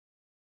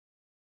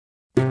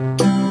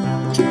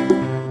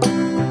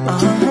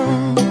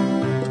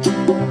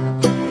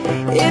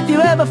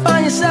ever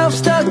find yourself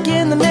stuck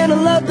in the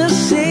middle of the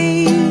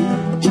sea,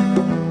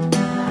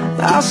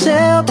 I'll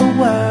sail the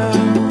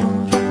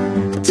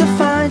world to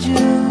find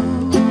you.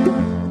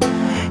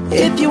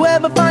 If you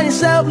ever find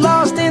yourself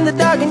lost in the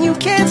dark and you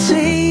can't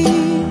see,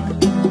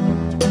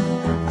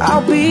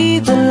 I'll be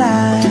the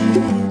light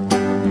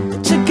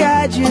to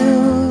guide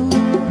you.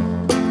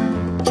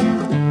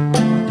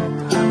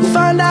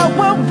 Find out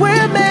what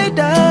we're made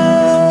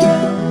of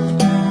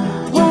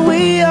when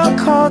we are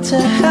called to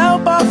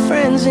help our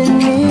friends in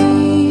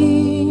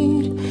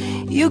need.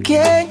 You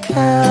can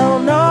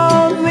count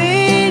on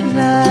me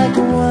like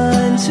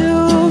 1,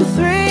 2,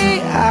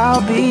 3,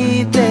 I'll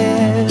be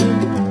there.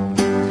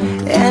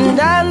 And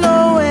I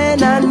know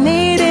when I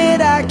need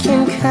it, I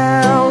can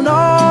count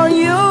on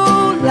you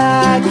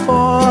like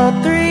 4,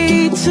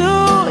 3, 2,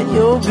 and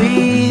you'll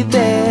be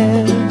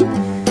there.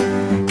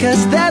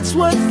 'Cause that's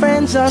what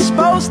friends are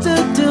supposed to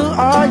do,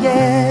 oh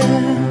yeah.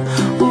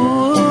 Ooh,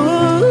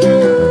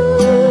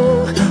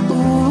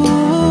 ooh,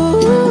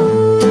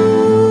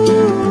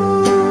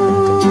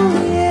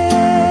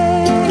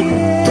 yeah,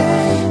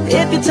 yeah.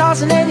 If you're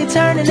tossing and you're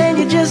turning and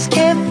you just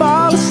can't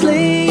fall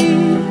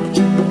asleep,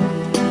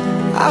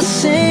 I'll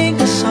sing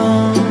a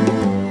song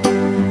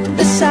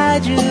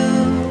beside you.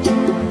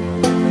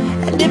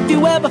 And if you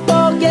ever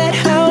forget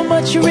how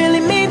much you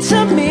really mean to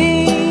me,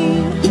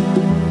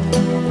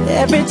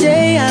 every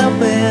day I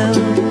will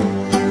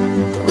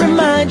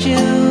remind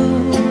you.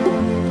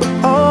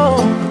 Oh,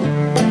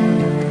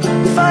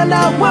 find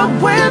out what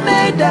we're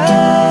made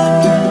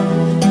of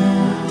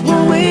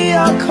when we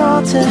are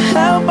called to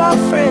help our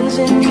friends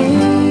in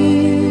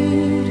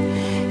need.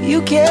 You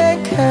can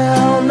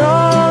count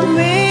on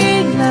me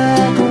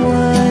like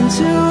 1,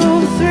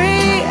 2,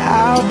 3,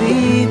 I'll be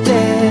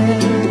there.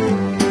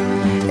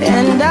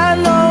 And I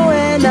know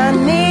when I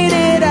need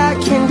it, I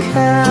can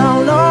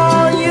count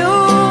on you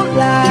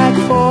like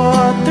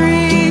 4,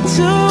 3,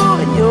 2,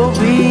 and you'll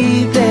be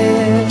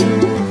there.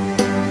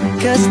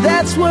 'Cause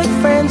that's what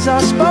friends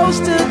are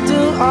supposed to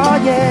do, oh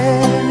yeah.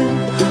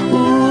 Ooh,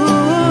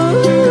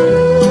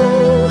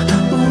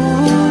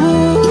 ooh,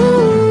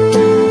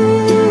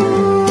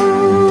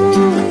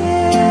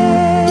 yeah,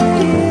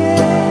 yeah.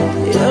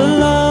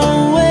 You'll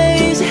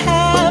always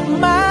have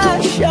my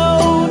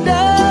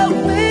shoulder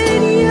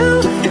when you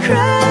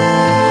cry.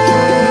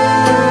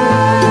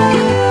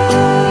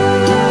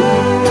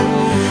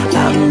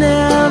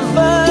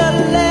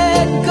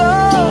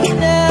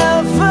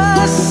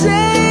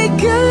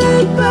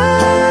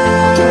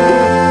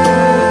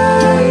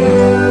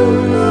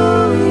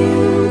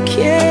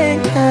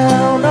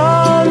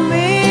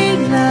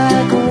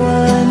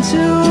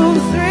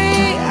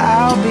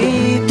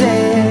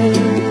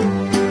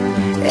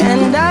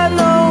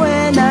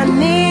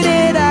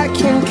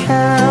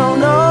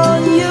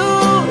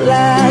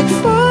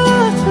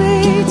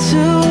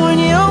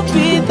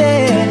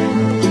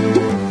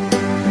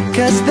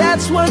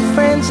 That's what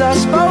friends are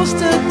supposed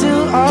to do,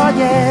 oh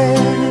yeah.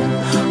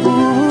 Ooh,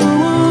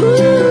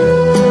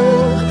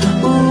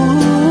 ooh.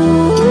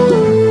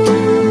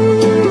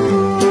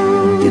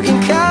 You can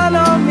count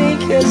on me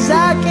 'cause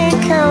I can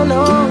count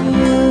on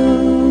you.